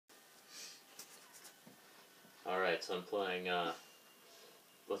Alright, so I'm playing,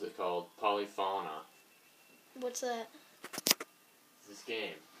 what's it called? Polyfauna. What's that? It's this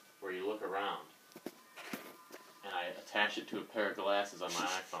game where you look around, and I attach it to a pair of glasses on my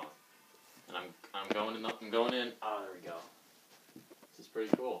iPhone. And I'm going in. Oh, there we go. This is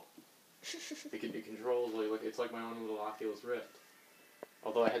pretty cool. It controls, like, it's like my own little Oculus Rift.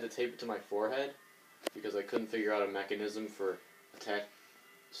 Although I had to tape it to my forehead, because I couldn't figure out a mechanism for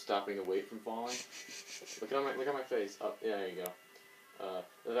stopping the weight from falling. Look at my face. Oh, yeah, there you go.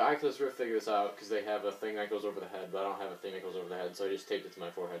 The Oculus Rift figures this out because they have a thing that goes over the head, but I don't have a thing that goes over the head, so I just taped it to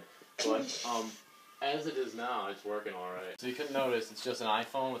my forehead. But as it is now, it's working alright. So you can notice it's just an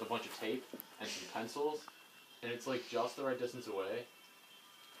iPhone with a bunch of tape and some pencils, and it's like just the right distance away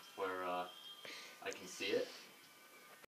where I can see it.